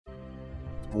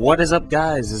What is up,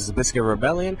 guys? This is Bizkit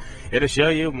Rebellion, here to show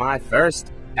you my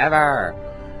first ever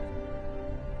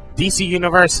DC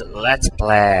Universe Let's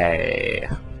Play.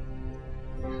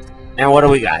 And what do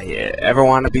we got here? Ever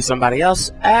want to be somebody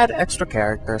else? Add extra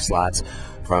character slots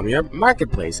from your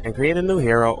marketplace and create a new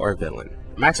hero or villain.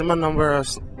 Maximum number of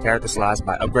character slots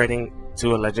by upgrading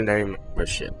to a legendary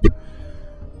membership.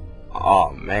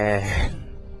 Oh man.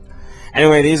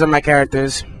 Anyway, these are my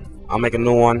characters. I'll make a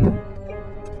new one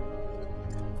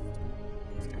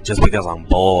just because I'm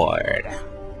bored.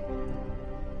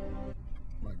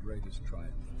 My greatest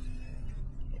triumph.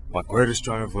 My greatest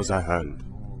triumph was I had.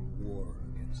 War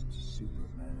against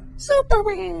Superman.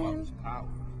 Superman! His power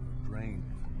drained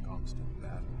from constant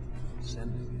battle,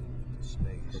 sending him into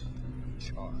space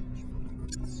to charge from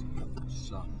Earth's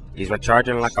sun. He's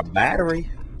recharging like a battery.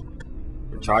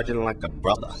 Recharging like a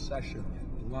brother. Obsession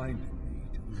had blinded me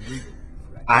to legal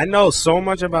refraction. I know so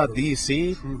much about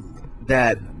DC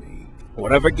that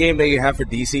whatever game that you have for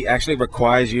DC actually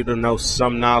requires you to know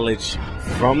some knowledge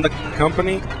from the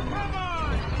company,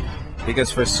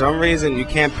 because for some reason you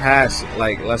can't pass,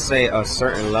 like, let's say a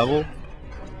certain level.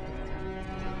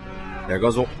 There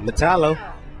goes Metallo.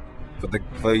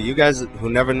 For you guys who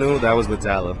never knew, that was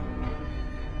Metallo.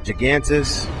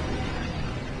 Gigantus.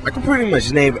 I can pretty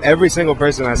much name every single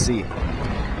person I see.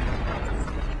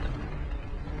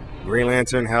 Green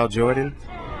Lantern, Hal Jordan,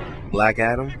 Black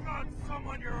Adam,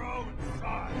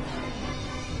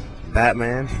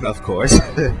 Batman, of course.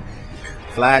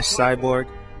 Flash, Cyborg.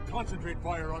 Concentrate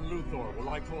fire on Luthor while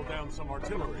I call down some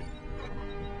artillery.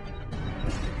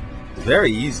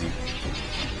 Very easy.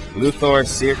 Luthor,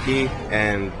 Sirki,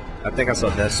 and I think I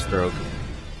saw Deathstroke.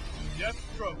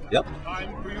 Deathstroke. Yep.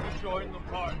 Time for you to join the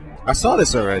party. I saw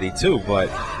this already too, but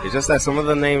it's just that some of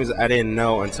the names I didn't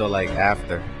know until like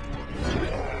after.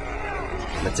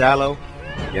 Metallo,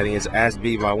 getting his ass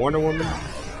beat by Wonder Woman.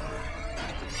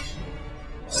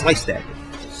 Slice that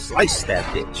bitch. Slice that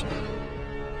bitch.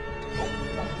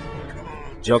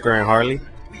 Joker and Harley.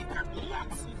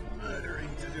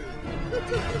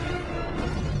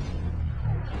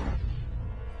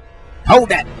 Hold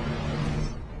that!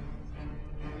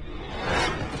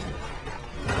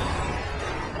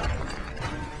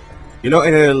 You know,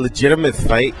 in a legitimate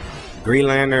fight, Green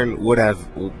Lantern would have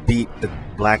beat the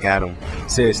Black Adam.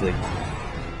 Seriously.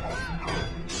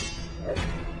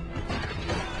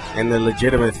 In the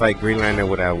legitimate fight, Green Lantern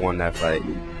would have won that fight.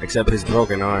 Except his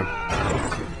broken arm.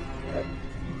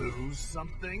 Lose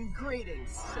something? Greetings,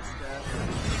 sister.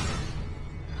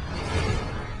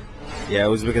 Yeah, it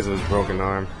was because of his broken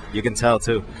arm. You can tell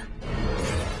too.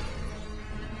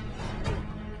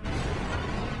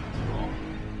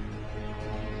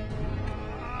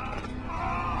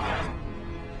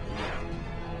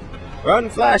 Run,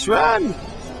 Flash, run!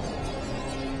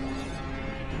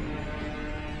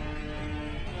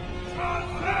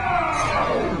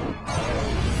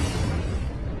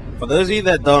 For those of you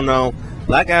that don't know,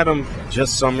 Black Adam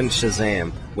just summoned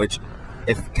Shazam, which,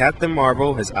 if Captain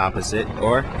Marvel, his opposite,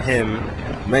 or him,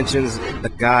 mentions the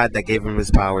god that gave him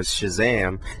his powers,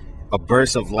 Shazam, a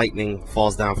burst of lightning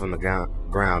falls down from the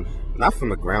ground. Not from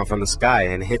the ground, from the sky,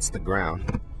 and hits the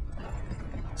ground.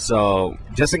 So,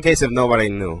 just in case if nobody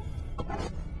knew.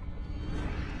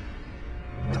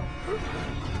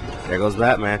 There goes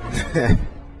Batman.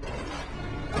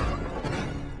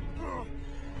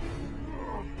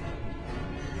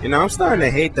 You know, I'm starting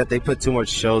to hate that they put too much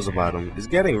shows about him. It's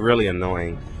getting really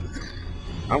annoying.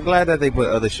 I'm glad that they put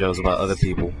other shows about other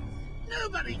people.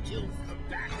 Nobody kills the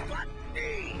bat but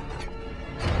me.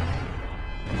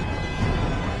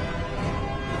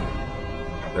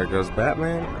 There goes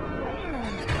Batman.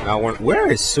 Now,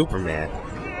 where is Superman?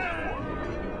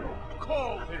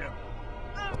 Call him.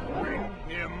 Bring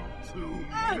him to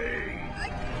me.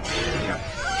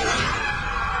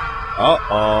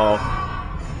 Uh-oh.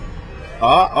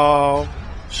 Uh-oh.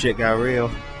 Shit got real.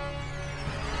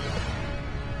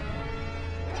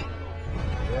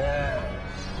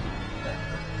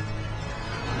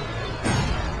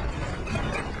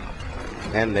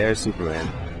 And there's Superman.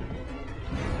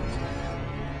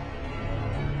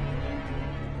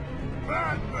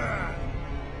 Batman.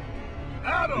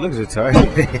 Adam. Looks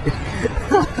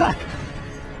retarded.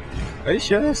 Are you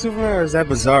sure that's Superman or is that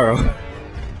Bizarro?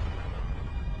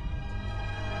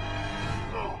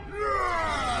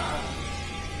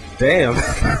 Damn,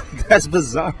 that's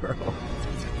Bizarro.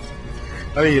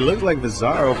 I mean, he looks like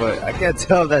Bizarro, but I can't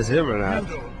tell if that's him or not.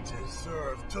 You don't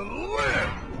deserve to live.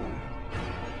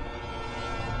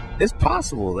 It's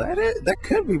possible. That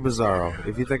could be Bizarro,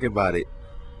 if you think about it.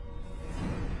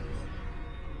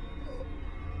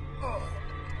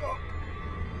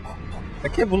 I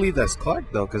can't believe that's Clark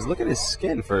though, because look at his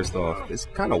skin first off. It's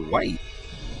kind of white.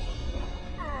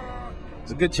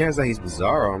 There's a good chance that he's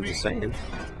Bizarro, I'm just saying.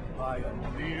 By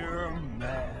a mere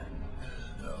man.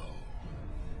 No.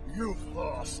 You've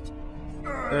lost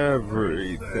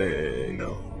Everything.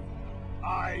 No.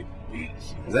 I beat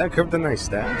you. Is that a kryptonite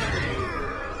staff?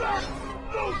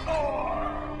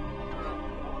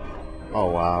 Oh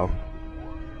wow.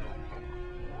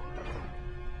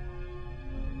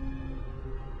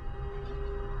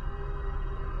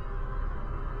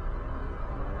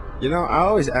 You know, I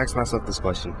always ask myself this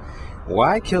question.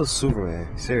 Why kill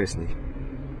Superman? Seriously.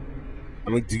 I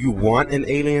mean, do you want an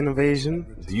alien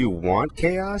invasion? Do you want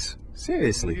chaos?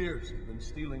 Seriously. For years, we've been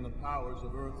stealing the powers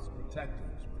of Earth's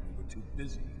protectors when we were too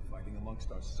busy fighting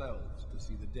amongst ourselves to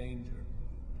see the danger.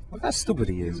 Look how stupid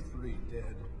he You is. three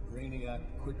dead. Brainiac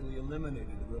quickly eliminated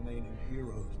the remaining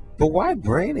heroes. But why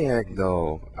Brainiac,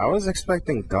 though? I was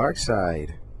expecting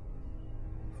Darkseid.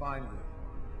 Finally,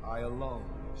 I alone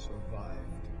survived.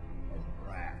 A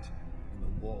rat in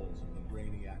the walls of the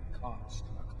Brainiac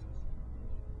construct.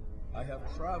 I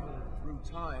have traveled through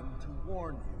time to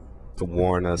warn you. To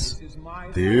warn us. This is my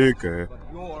Dicker. past,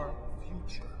 but your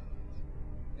future.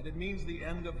 And it means the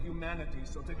end of humanity,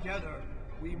 so together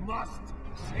we must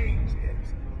change it.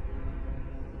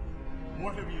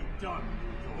 What have you done?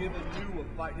 Given you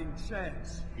a fighting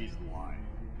chance. He's lying.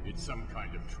 It's some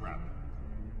kind of trap.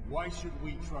 Why should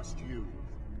we trust you?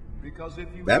 Because if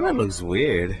you Batman don't, looks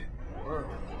weird. Earth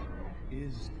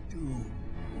is doomed.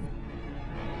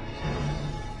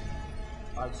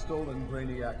 I've stolen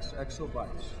Brainiac's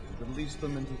exobytes and released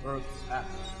them into Earth's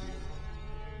atmosphere.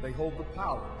 They hold the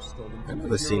power stolen from never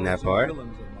the seen that heroes and part.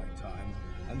 villains of my time,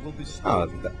 and will Oh,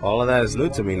 bestow all of that is new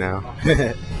to me now.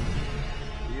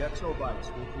 The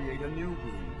exobytes will create a new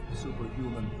breed of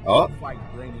superhuman Oh. to fight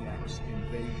Brainiac's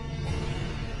invasion.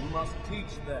 You must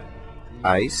teach them to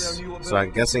use Ice. their new So I'm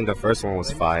abilities. guessing the first one was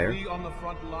They must fire. be on the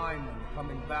front line in the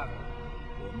coming battle,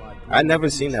 or my I'd never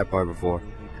great seen that part before. will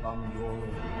become your own.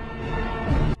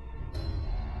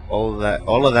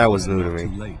 All of that was new to Too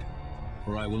me. late,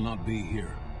 for I will not be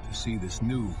here to see this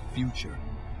new future.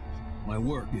 My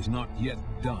work is not yet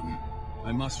done.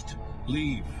 I must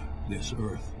leave this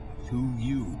Earth to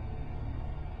you.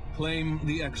 Claim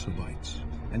the exobytes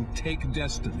and take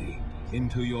destiny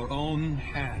into your own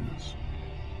hands.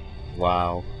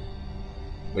 Wow.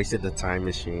 Wasted the time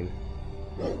machine.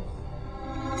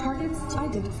 Targets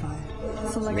identified.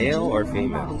 Select Male or gender and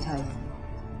female? body type.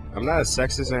 I'm not a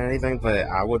sexist or anything, but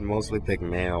I would mostly pick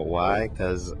male. Why?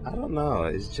 Because, I don't know.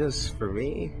 It's just, for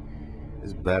me,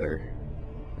 it's better.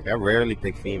 Like, I rarely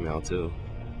pick female, too.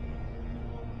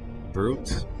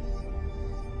 Brute.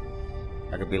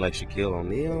 I could be like Shaquille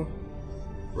O'Neal.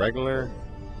 Regular.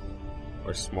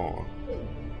 Or small.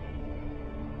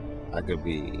 I could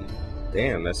be...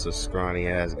 Damn, that's a scrawny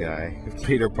ass guy.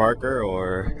 Peter Parker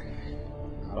or...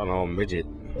 I don't know, midget.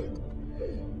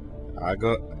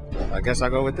 I guess I'll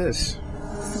go with this.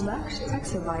 Select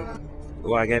exobyte.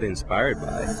 Who I get inspired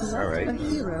by. Select Alright. a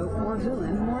hero or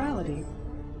villain morality.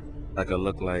 I could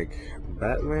look like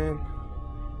Batman.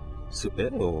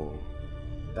 Ew.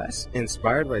 That's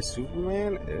inspired by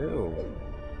Superman? Ew.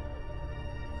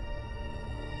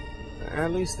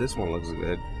 At least this one looks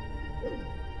good.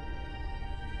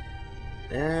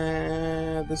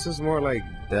 And this is more like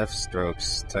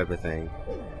Deathstroke's type of thing.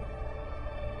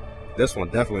 This one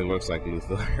definitely looks like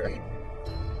Luthor.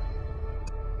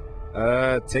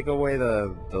 Take away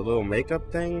the little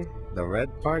makeup thing, the red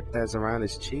part that's around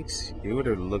his cheeks, he would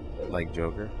have looked like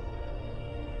Joker.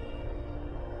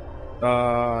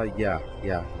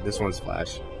 Yeah, this one's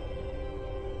Flash.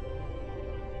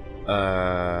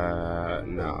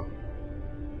 No.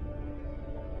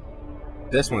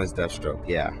 This one is Deathstroke,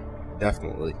 yeah,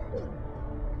 definitely.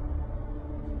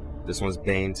 This one's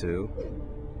Bane too.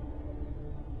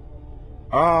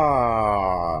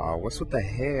 Oh, what's with the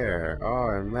hair?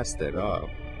 Oh, I messed it up.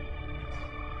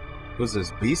 Who's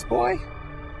this, Beast Boy?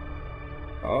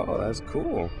 Oh, that's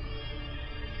cool.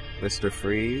 Mr.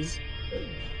 Freeze.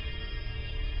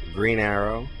 Green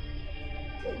Arrow.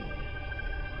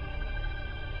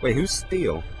 Wait, who's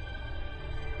Steel?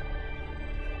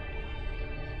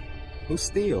 Who's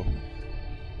Steel?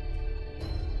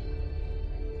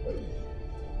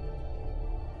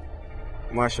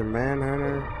 Martian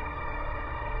Manhunter.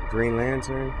 Green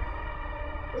Lantern.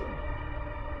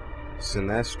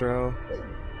 Sinestro.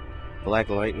 Black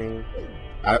Lightning.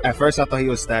 At first I thought he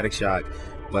was Static Shock,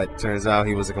 but turns out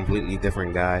he was a completely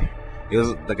different guy. He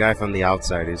was the guy from The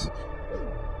Outsiders.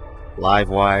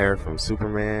 Livewire from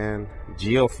Superman.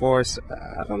 Geoforce,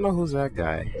 I don't know who's that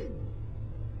guy.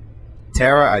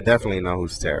 Terra, I definitely know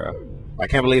who's Terra. I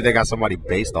can't believe they got somebody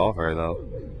based off her though.